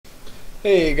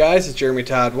Hey guys, it's Jeremy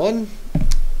Todd 1,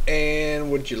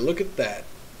 and would you look at that?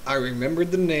 I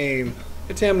remembered the name.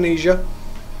 It's Amnesia.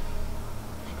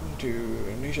 Welcome to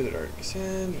Amnesia The Dark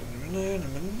Descent.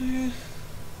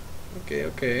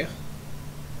 Okay.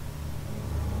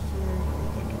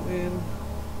 Win.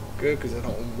 Good, because I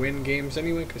don't win games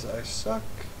anyway, because I suck.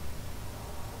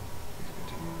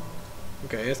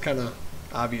 Okay, it's kind of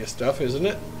obvious stuff, isn't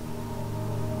it?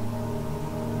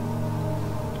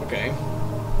 Okay.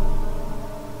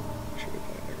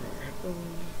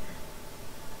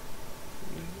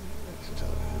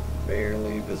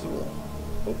 Barely visible.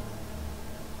 Oh.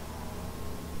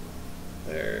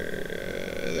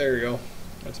 There we go.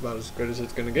 That's about as good as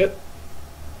it's gonna get.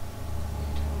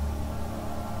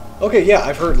 Okay, yeah,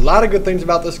 I've heard a lot of good things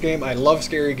about this game. I love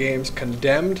scary games.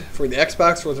 Condemned for the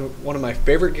Xbox was one of my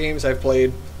favorite games I've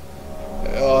played.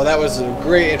 Oh, that was a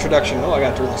great introduction. Oh, I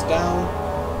gotta turn this down.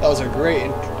 That was a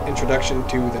great introduction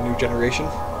to the new generation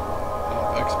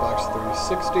of Xbox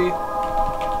 360. And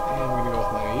I'm gonna go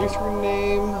with my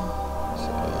username.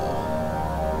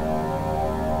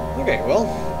 Okay, well,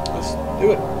 let's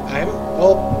do it.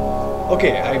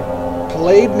 Okay, I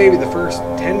played maybe the first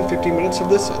 10-15 minutes of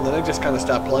this, and then I just kind of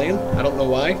stopped playing. I don't know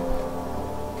why.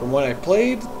 From what I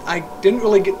played, I didn't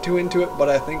really get too into it, but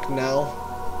I think now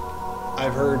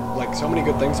I've heard like so many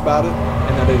good things about it,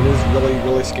 and that it is really,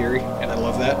 really scary, and I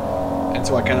love that. And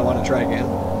so I kind of want to try again.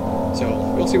 So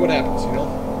we'll see what happens, you know?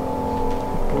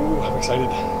 Ooh, I'm excited.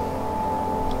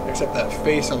 Except that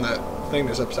face on that thing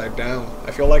is upside down.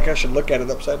 I feel like I should look at it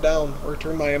upside down or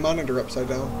turn my monitor upside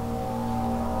down.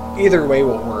 Either way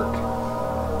will work.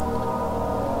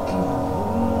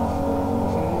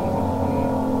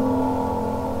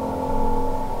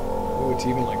 Ooh, it's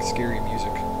even like scary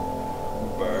music.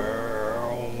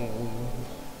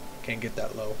 Can't get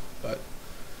that low, but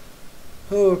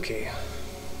okay.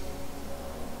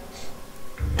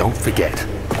 Don't forget,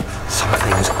 some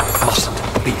things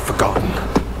mustn't be forgotten.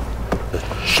 The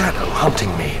shadow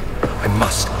hunting me. I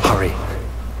must hurry.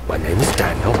 My name is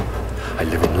Daniel. I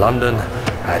live in London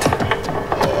at...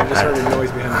 Oh, I just heard a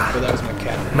noise behind me, but that was my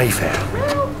cat. Mayfair.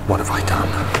 What have I done?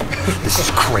 This is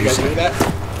crazy. You guys hear that?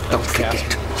 Don't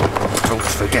forget. Don't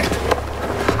forget.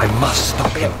 I must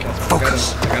stop him.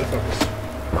 Focus. I gotta focus.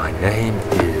 My name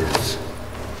is...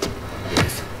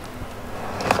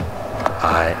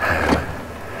 I am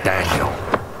Daniel.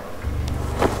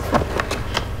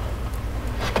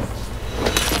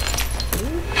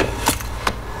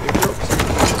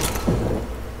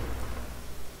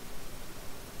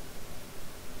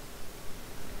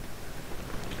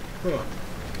 Huh.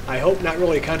 I hope not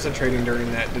really concentrating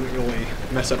during that didn't really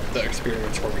mess up the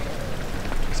experience for me.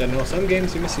 Because I know some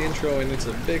games you miss the intro and it's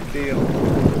a big deal.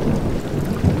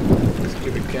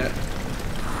 Stupid cat.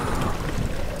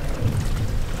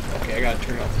 Okay, I gotta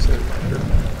turn off the sound monitor.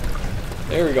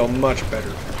 There we go, much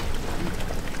better.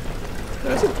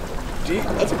 That's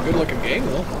a good looking game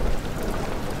though.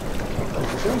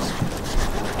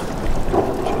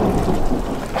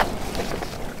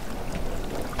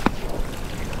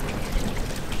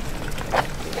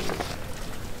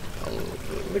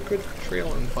 Liquid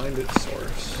trail and find its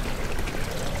source.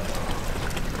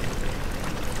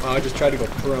 Oh, I just tried to go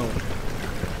prone.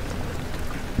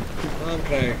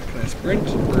 Can I sprint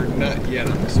or not yet?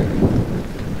 I'm assuming.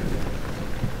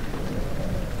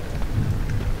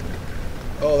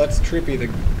 Oh, that's trippy. The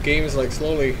game is like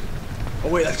slowly. Oh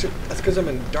wait, that's because I'm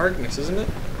in darkness, isn't it?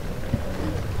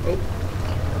 Oh,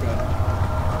 God.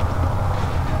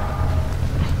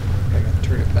 I gotta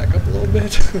turn it back up a little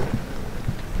bit.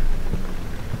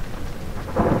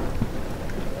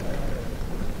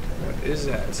 What is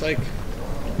that? It's like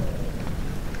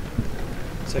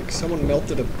someone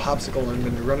melted a popsicle and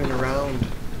been running around.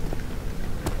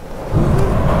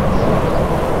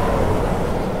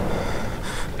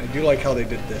 I do like how they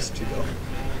did this too, though.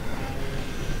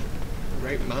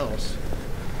 Right mouse.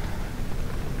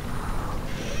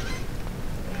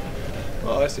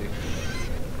 Oh, I see.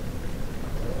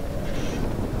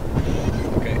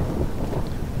 Okay.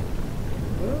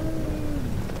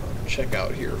 I'll check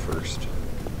out here first.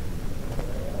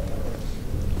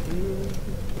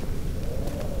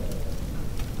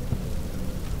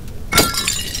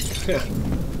 Yeah,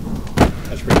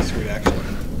 that's pretty sweet actually.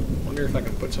 Wonder if I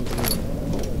can put something in the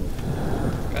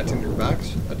got tinder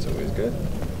box. That's always good.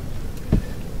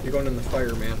 You're going in the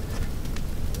fire, man.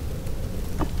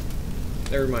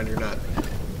 Never mind, you're not.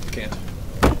 You can't.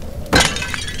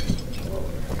 Oh,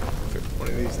 put one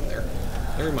of these in there.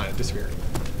 Never mind, it disappeared.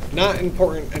 Not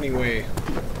important anyway.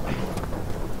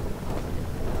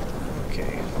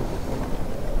 Okay.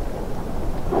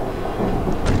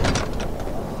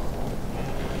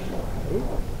 Ooh,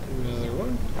 another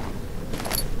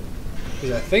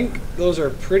Because I think those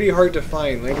are pretty hard to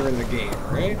find later in the game,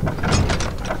 right?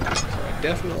 So I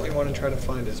definitely want to try to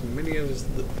find as many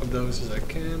of those as I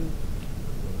can.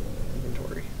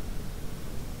 Inventory.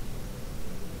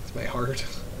 It's my heart.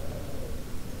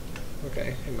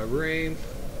 Okay, in my brain.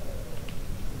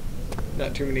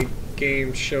 Not too many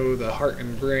games show the heart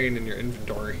and brain in your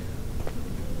inventory.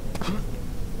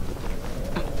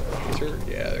 Is there?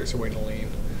 Yeah, there's a way to lean.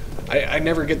 I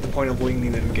never get the point of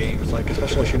leaning in games, like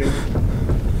especially shooting. I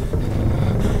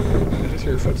just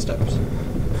hear footsteps.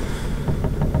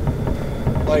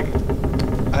 Like,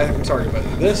 I'm sorry, but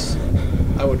this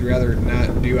I would rather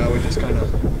not do. I would just kind of.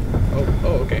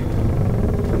 Oh, okay.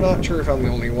 I'm not sure if I'm the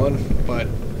only one, but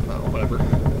whatever.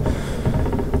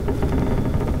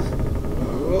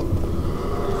 What?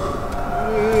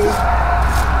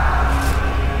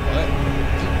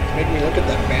 It's making me look at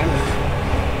that bandit.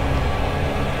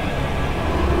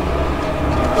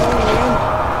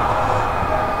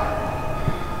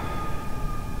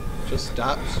 Just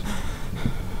stops.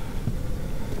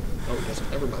 Oh, it doesn't.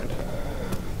 Never mind.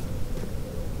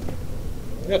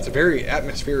 Yeah, it's a very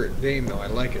atmospheric game, though. I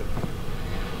like it.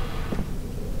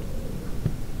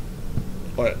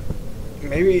 But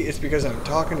maybe it's because I'm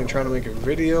talking and trying to make a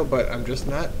video, but I'm just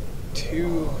not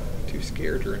too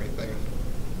scared or anything.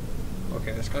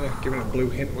 Okay, that's kind of giving a blue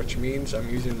hint, which means I'm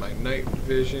using my night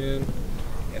vision,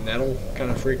 and that'll kind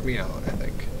of freak me out, I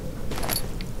think.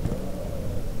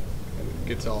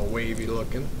 It's all wavy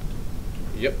looking.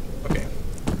 Yep, okay.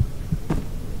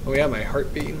 Oh yeah, my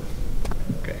heart beating.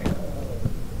 Okay.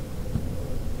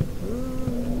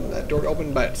 That door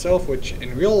opened by itself, which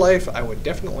in real life I would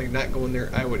definitely not go in there.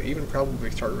 I would even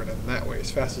probably start running that way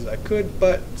as fast as I could,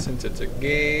 but since it's a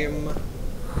game...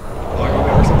 Oh, I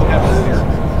remember something happens here.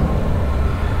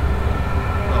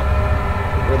 Oh,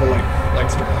 where the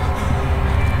lights turn off.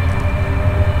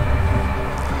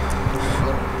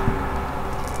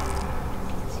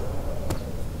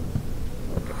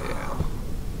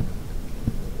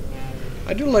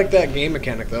 I do like that game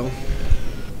mechanic, though.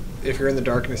 If you're in the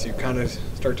darkness, you kind of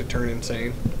start to turn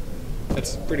insane.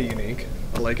 That's pretty unique.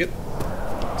 I like it.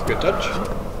 It's a good touch.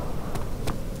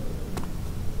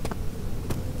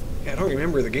 Yeah, I don't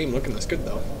remember the game looking this good,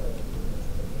 though.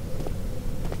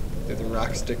 Did the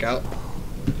rocks stick out?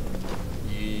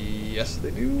 Yes,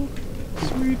 they do.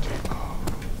 Sweet.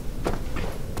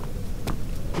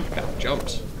 Got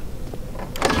jumps.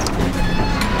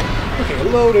 Okay,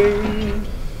 loading.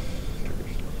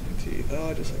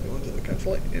 Just like the ones in the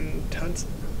conflict in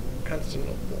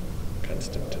Constantinople.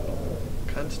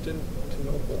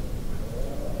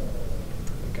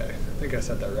 Okay, I think I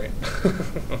said that right.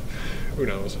 Who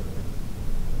knows?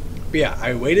 But yeah,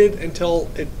 I waited until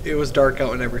it was dark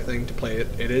out and everything to play it.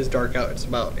 It is dark out. It's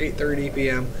about 8:30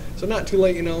 p.m. So not too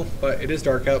late, you know, but it is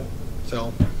dark out.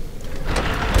 So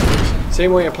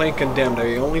same way I played Condemned.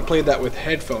 I only played that with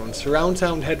headphones, surround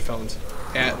sound headphones,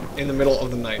 in the middle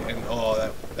of the night, and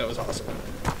oh, that was awesome.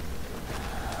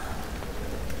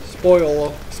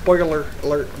 Spoiler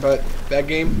alert, but that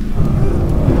game.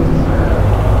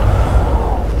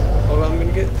 Oh, I'm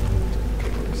gonna get. I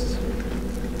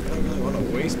don't really want to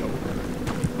waste them.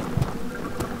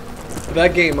 But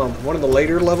that game, one of the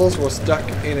later levels was stuck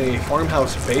in a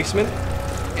farmhouse basement,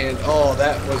 and oh,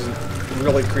 that was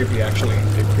really creepy. Actually,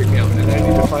 it creeped me out, and I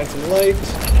need to find some light.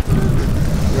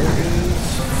 Where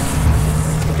is?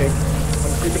 Okay,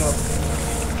 I'm creeping out.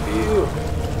 Ew.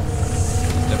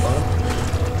 Step on him.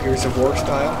 Gears of War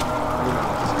style.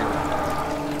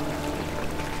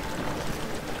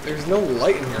 There's no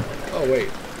light in here. Oh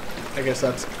wait. I guess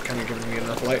that's kind of giving me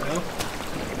enough light now.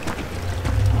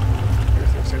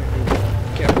 If there's anything.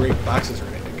 You can't break boxes or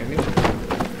anything, can you?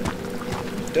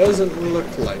 Doesn't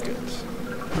look like it.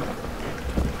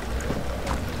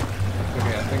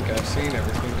 Okay, I think I've seen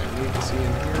everything I need to see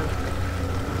in here.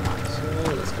 So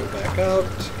let's go back out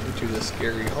into the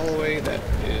scary hallway that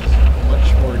is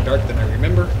much more dark than I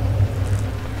remember.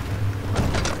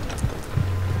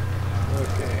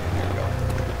 Okay, here we go.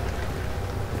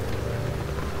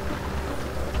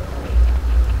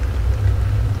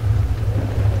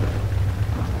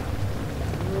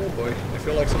 Oh boy, I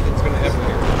feel like something's gonna happen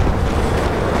here.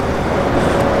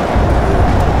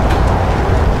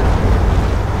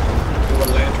 With a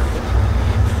lantern.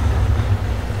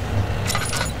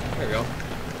 There we go.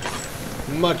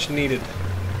 Much needed.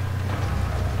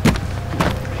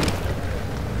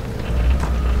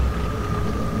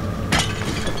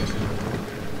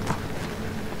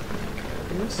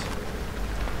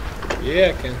 Yeah,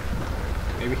 I can.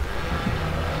 Maybe.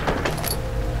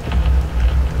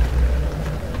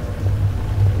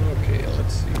 Okay,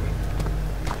 let's see.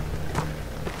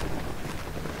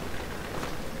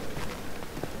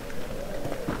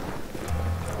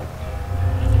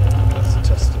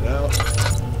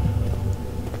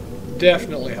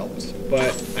 definitely helps.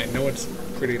 But I know it's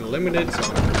pretty limited, so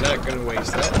I'm not going to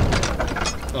waste that.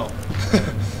 Oh.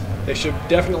 They should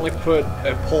definitely put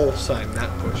a pull sign, not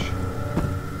push.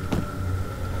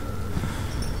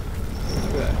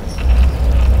 Look at that.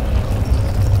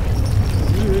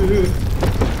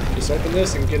 Just open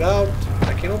this and get out.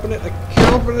 I can't open it. I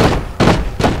can't open it.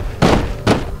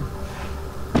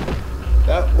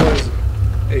 That was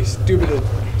a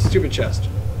stupid chest.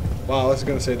 Wow, I was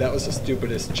going to say that was the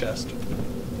stupidest chest.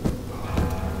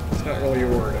 It's not really a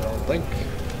word, I don't think.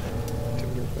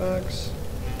 Timber box.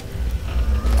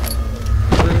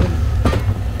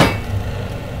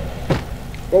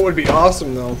 What would be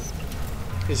awesome, though,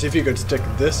 is if you could stick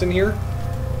this in here,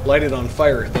 light it on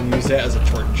fire, then use that as a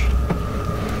torch.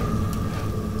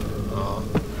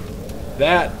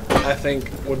 That, I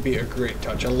think, would be a great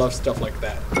touch. I love stuff like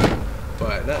that.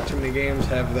 But not too many games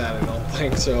have that, I don't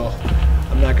think, so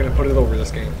I'm not going to put it over this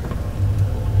game.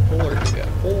 Pull or yeah,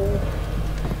 pull.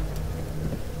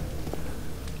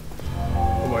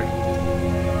 Oh boy.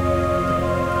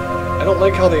 I don't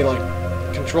like how they, like,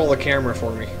 control the camera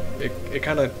for me. It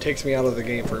kind of takes me out of the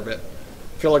game for a bit.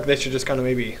 I feel like they should just kind of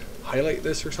maybe highlight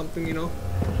this or something, you know?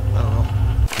 I don't know.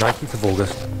 19th of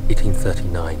August,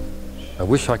 1839. I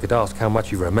wish I could ask how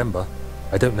much you remember.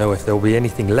 I don't know if there will be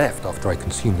anything left after I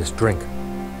consume this drink.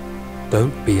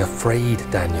 Don't be afraid,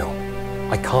 Daniel.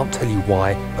 I can't tell you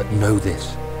why, but know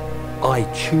this. I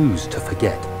choose to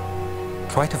forget.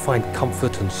 Try to find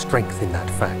comfort and strength in that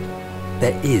fact.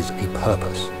 There is a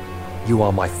purpose. You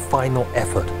are my final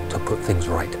effort to put things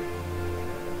right.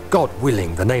 God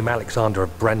willing, the name Alexander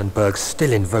of Brandenburg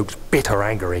still invokes bitter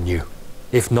anger in you.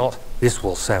 If not, this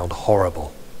will sound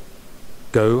horrible.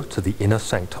 Go to the inner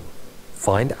sanctum,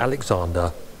 find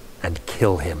Alexander, and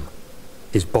kill him.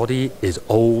 His body is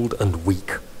old and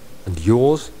weak, and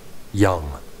yours,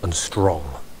 young and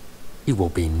strong. He will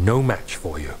be no match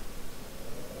for you.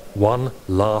 One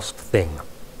last thing.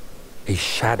 A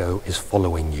shadow is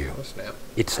following you. Oh, snap.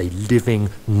 It's a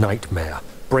living nightmare,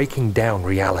 breaking down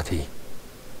reality.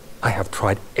 I have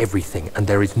tried everything, and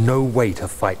there is no way to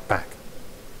fight back.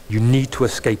 You need to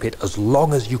escape it as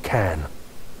long as you can.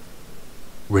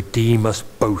 Redeem us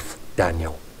both,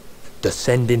 Daniel.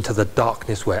 Descend into the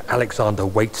darkness where Alexander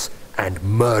waits and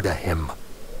murder him.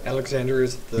 Alexander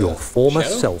is the your former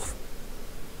shadow? self,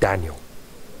 Daniel.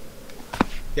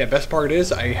 Yeah, best part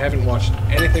is I haven't watched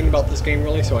anything about this game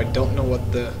really, so I don't know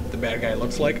what the bad guy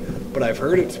looks like. But I've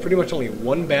heard it's pretty much only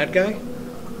one bad guy.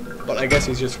 But I guess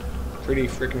he's just pretty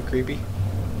freaking creepy.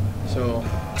 So,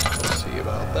 let's see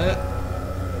about that.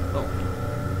 Oh.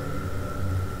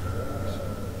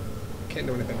 Can't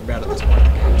do anything bad at this point in the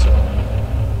game, so...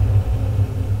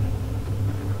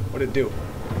 What'd it do?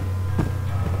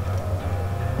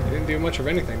 It didn't do much of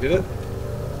anything, did it?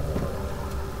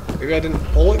 Maybe I didn't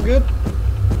pull it good?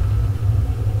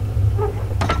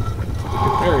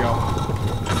 There we go.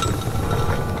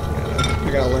 I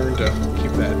gotta learn to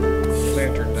keep that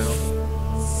lantern down.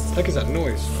 What the heck is that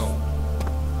noise? Oh.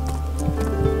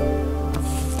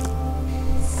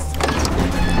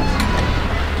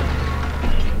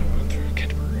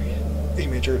 Canterbury. A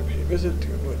major visit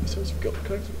to avoid a sense of guilt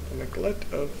connected with the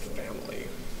neglect of family.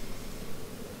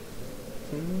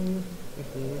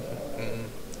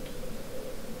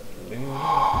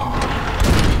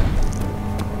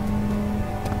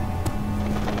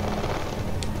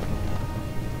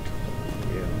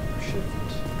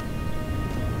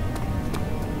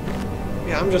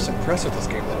 Yeah, I'm just impressed with this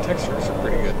game. The textures are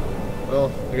pretty good.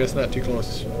 Well, I guess not too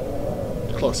close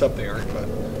up they aren't, but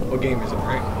what game is it,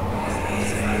 right?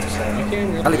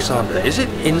 Alexander, is it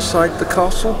inside the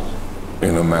castle?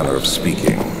 In a manner of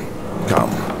speaking.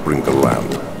 Come, bring the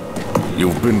lamp.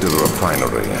 You've been to the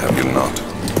refinery, have you not?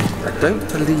 I don't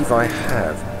believe I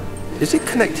have. Is it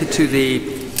connected to the...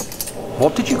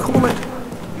 what did you call it?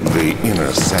 The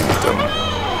inner sanctum.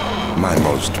 My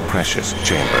most precious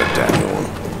chamber, Daniel.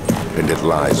 And it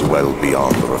lies well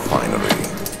beyond the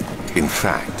refinery. In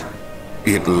fact,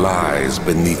 it lies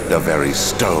beneath the very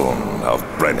stone of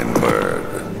Brandenburg.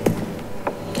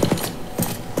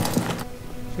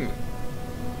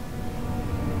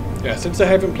 Yeah, since I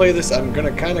haven't played this, I'm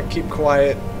gonna kind of keep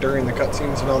quiet during the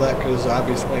cutscenes and all that, because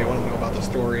obviously I want to know about the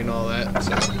story and all that,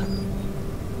 so...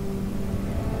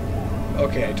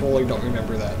 Okay, I totally don't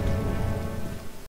remember that.